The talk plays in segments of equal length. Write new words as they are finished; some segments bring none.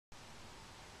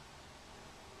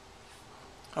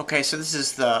Okay, so this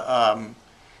is a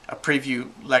preview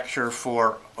lecture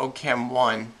for Chem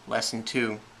 1, Lesson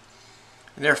 2.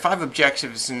 And there are 5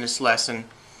 objectives in this lesson,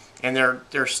 and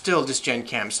they're still just Gen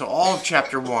Chem. So all of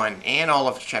Chapter 1 and all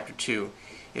of Chapter 2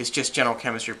 is just general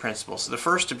chemistry principles. So the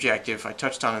first objective, I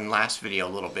touched on in the last video a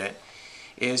little bit,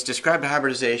 is describe the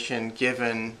hybridization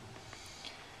given,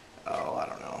 I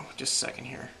don't know, just a second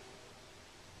here.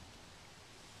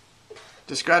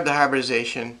 Describe the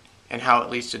hybridization and how it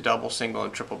leads to double, single,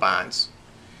 and triple bonds.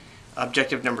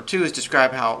 Objective number 2 is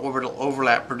describe how orbital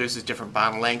overlap produces different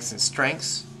bond lengths and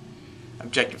strengths.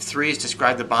 Objective 3 is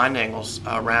describe the bond angles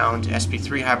around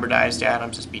sp3 hybridized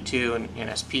atoms, sp2, and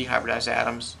sp hybridized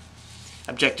atoms.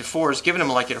 Objective 4 is given a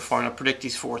molecular formula, predict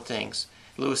these 4 things.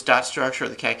 Lewis dot structure or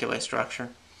the calculate structure.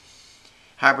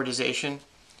 Hybridization,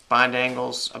 bond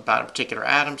angles about a particular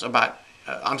atoms, the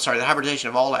hybridization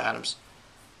of all atoms.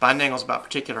 Bond angles about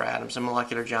particular atoms, and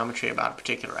molecular geometry about a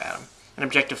particular atom. And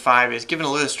objective 5 is, given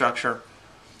a Lewis structure,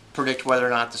 predict whether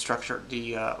or not the structure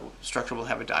will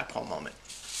have a dipole moment.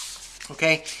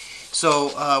 Okay, so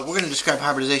we're going to describe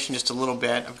hybridization just a little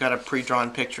bit. I've got a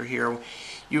pre-drawn picture here.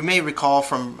 You may recall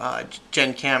from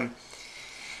Gen Chem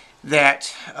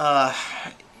that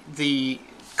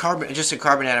just a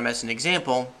carbon atom as an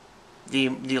example, the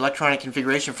electronic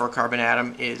configuration for a carbon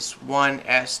atom is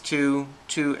 1s2,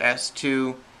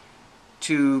 2s2,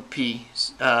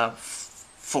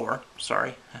 2p4,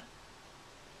 sorry.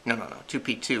 No,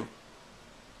 2p2.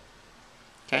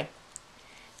 Okay?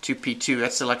 2p2,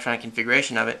 that's the electronic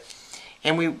configuration of it.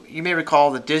 And you may recall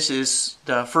that this is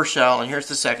the first shell, and here's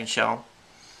the second shell.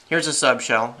 Here's a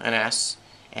subshell, an S,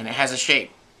 and it has a shape.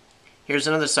 Here's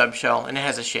another subshell, and it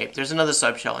has a shape. There's another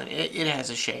subshell, and it has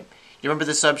a shape. You remember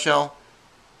the subshell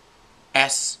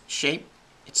S shape?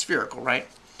 It's spherical, right?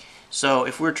 So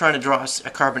if we're trying to draw a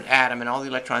carbon atom and all the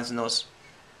electrons in those,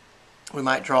 we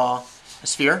might draw a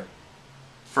sphere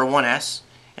for 1s,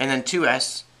 and then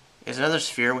 2s is another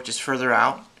sphere which is further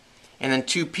out, and then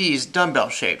 2p is dumbbell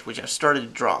shaped, which I've started to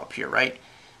draw up here, right?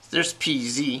 So there's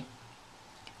pz,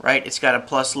 right? It's got a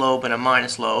plus lobe and a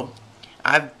minus lobe.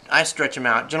 I stretch them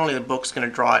out. Generally the book's going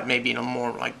to draw it maybe in a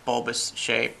more like bulbous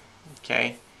shape,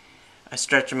 okay? I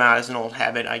stretch them out as an old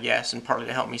habit, I guess, and partly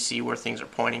to help me see where things are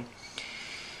pointing.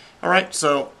 Alright,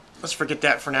 so let's forget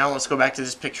that for now. Let's go back to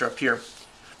this picture up here.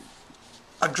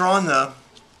 I've drawn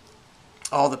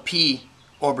all the p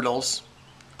orbitals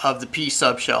of the p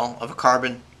subshell of a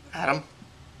carbon atom.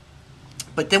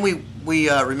 But then we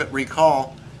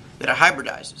recall that it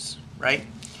hybridizes, right?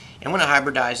 And when it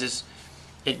hybridizes,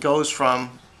 it goes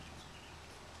from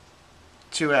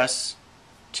 2s,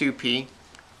 2p,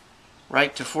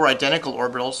 right, to 4 identical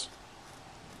orbitals.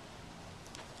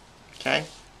 Okay?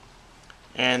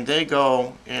 And they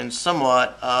go in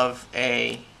somewhat of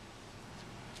a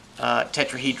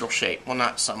tetrahedral shape. Well,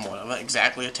 not somewhat of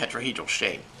exactly a tetrahedral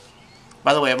shape.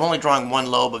 By the way, I'm only drawing one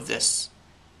lobe of this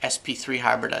sp3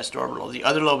 hybridized orbital. The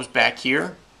other lobe is back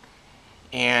here,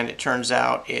 and it turns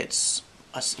out it's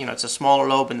a smaller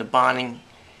lobe, and the bonding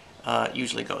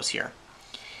usually goes here.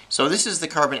 So this is the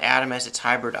carbon atom as it's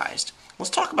hybridized.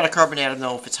 Let's talk about a carbon atom,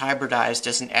 though, if it's hybridized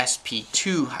as an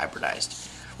sp2 hybridized.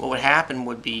 What would happen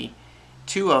would be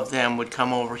 2 of them would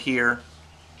come over here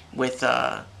with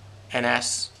an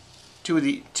S. Two of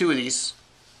these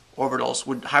orbitals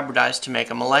would hybridize to make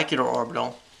a molecular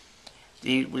orbital.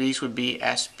 These would be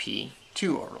sp2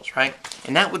 orbitals, right?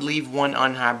 And that would leave one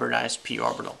unhybridized p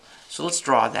orbital. So let's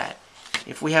draw that.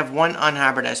 If we have one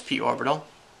unhybridized p orbital,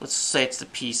 let's say it's the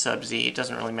p sub z, it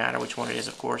doesn't really matter which one it is,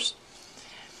 of course,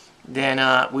 then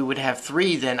we would have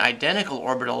 3 then identical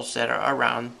orbitals that are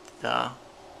around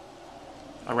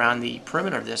the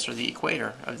perimeter of this, or the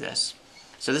equator of this.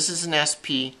 So this is an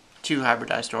sp2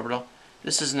 hybridized orbital,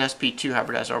 this is an sp2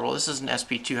 hybridized orbital, this is an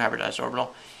sp2 hybridized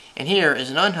orbital, and here is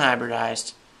an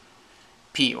unhybridized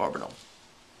p orbital.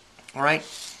 Alright?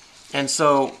 And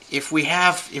so if we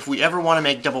ever want to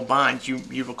make double bonds,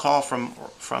 you recall from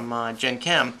Gen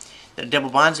Chem that a double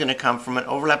bond is going to come from an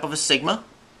overlap of a sigma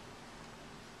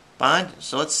bond.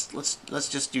 So let's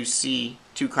just do C,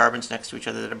 2 carbons next to each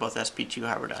other that are both sp2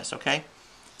 hybridized, okay?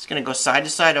 It's going to go side to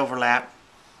side overlap,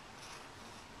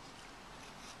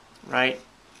 right?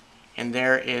 And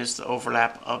there is the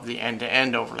overlap of the end to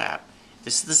end overlap.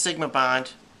 This is the sigma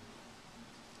bond,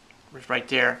 right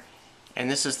there. And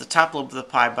this is the top lobe of the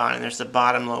pi bond, and there's the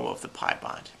bottom lobe of the pi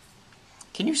bond.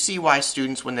 Can you see why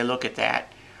students, when they look at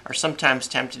that, are sometimes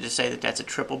tempted to say that that's a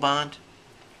triple bond?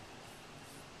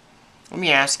 Let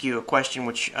me ask you a question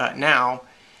which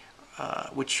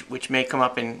which may come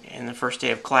up in the first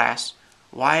day of class.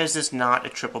 Why is this not a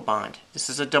triple bond? This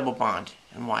is a double bond,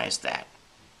 and why is that?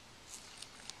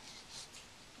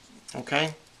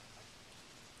 Okay?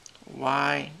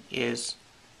 why is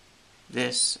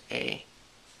this a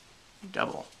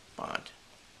double bond?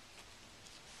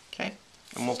 Okay,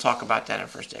 and we'll talk about that in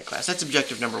first day of class. That's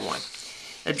objective number 1.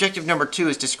 Objective number 2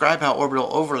 is describe how orbital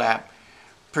overlap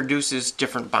produces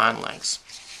different bond lengths.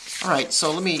 All right,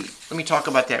 so let me talk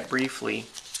about that briefly.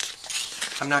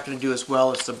 I'm not going to do as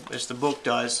well as the book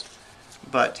does,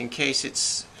 but in case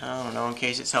it's in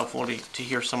case it's helpful to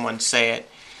hear someone say it,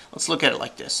 let's look at it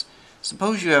like this.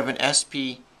 Suppose you have an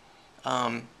sp.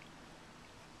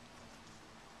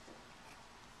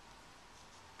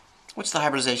 What's the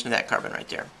hybridization of that carbon right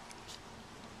there?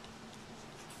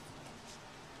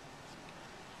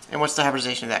 And what's the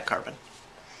hybridization of that carbon?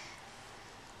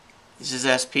 This is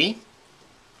sp.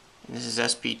 And this is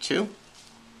sp2.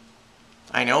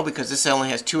 I know because this only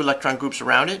has 2 electron groups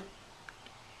around it.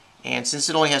 And since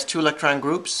it only has 2 electron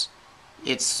groups,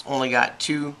 it's only got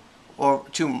two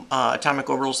atomic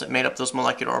orbitals that made up those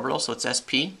molecular orbitals, so it's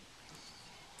sp.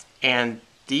 And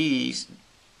this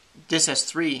has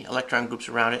 3 electron groups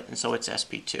around it, and so it's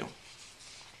sp2.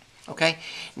 Okay,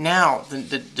 now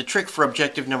the trick for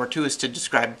objective number 2 is to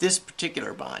describe this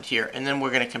particular bond here, and then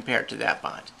we're going to compare it to that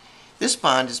bond. This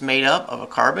bond is made up of a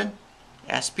carbon,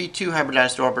 sp2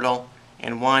 hybridized orbital,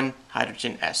 and 1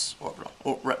 hydrogen s orbital.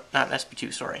 Oh, not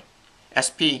sp2, sorry.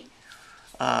 sp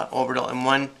orbital and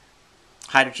 1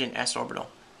 hydrogen s orbital.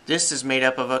 This is made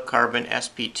up of a carbon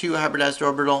sp2 hybridized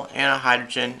orbital and a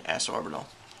hydrogen s orbital.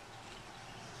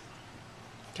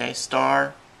 Okay,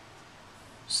 star,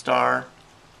 star,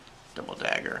 double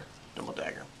dagger, double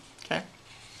dagger. Okay.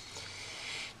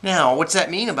 Now, what's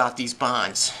that mean about these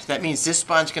bonds? That means this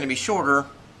bond's going to be shorter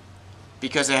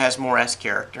because it has more s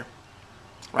character.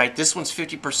 Right? This one's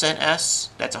 50% s,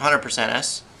 that's 100%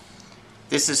 s.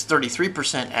 This is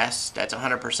 33% s, that's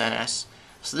 100% s.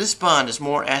 So this bond is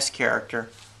more s character,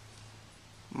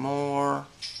 more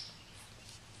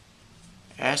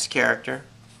s character,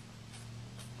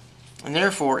 and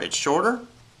therefore it's shorter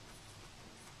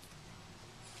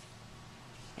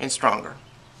and stronger.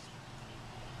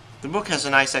 The book has a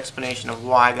nice explanation of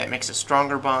why that makes a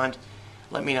stronger bond.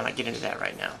 Let me not get into that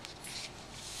right now.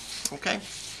 Okay,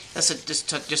 that's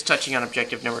just touching on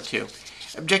objective number 2.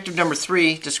 Objective number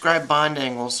 3, describe bond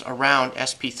angles around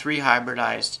sp3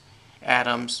 hybridized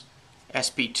atoms,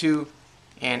 sp2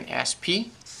 and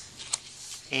sp.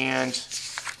 And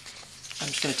I'm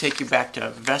just going to take you back to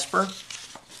Vesper.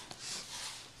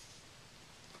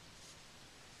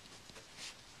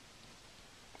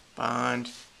 Bond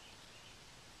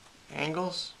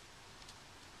angles.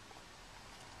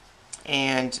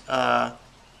 And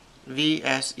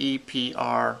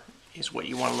VSEPR is what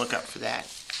you want to look up for that.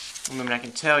 I mean, I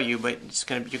can tell you, but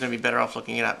you're going to be better off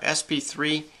looking it up.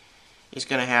 sp3 is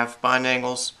going to have bond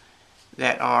angles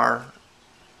that are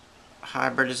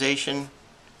hybridization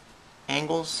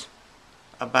angles,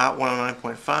 about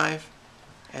 109.5,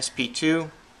 sp2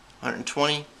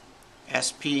 120,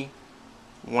 sp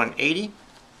 180.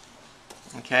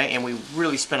 Okay, and we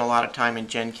really spent a lot of time in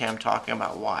Gen Chem talking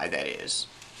about why that is.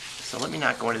 So let me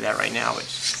not go into that right now, but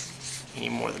any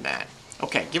more than that.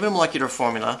 Okay, given a molecular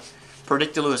formula,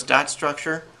 predict the Lewis dot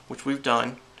structure, which we've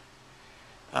done,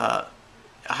 a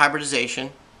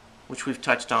hybridization, which we've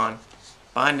touched on,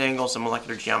 bond angles and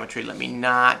molecular geometry. Let me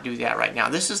not do that right now.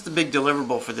 This is the big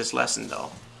deliverable for this lesson,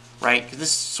 though, right? Because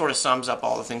this sort of sums up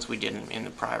all the things we did in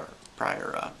the prior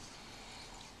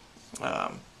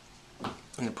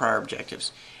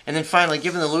objectives. And then finally,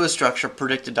 given the Lewis structure,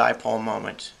 predict the dipole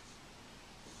moment.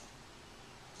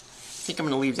 I think I'm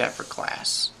going to leave that for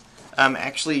class.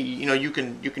 Actually, you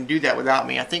can do that without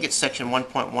me. I think it's section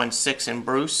 1.16 in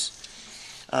Bruce,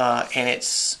 and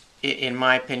in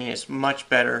my opinion, it's much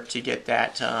better to get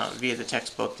that via the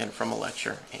textbook than from a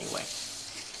lecture anyway.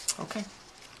 Okay,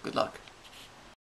 good luck.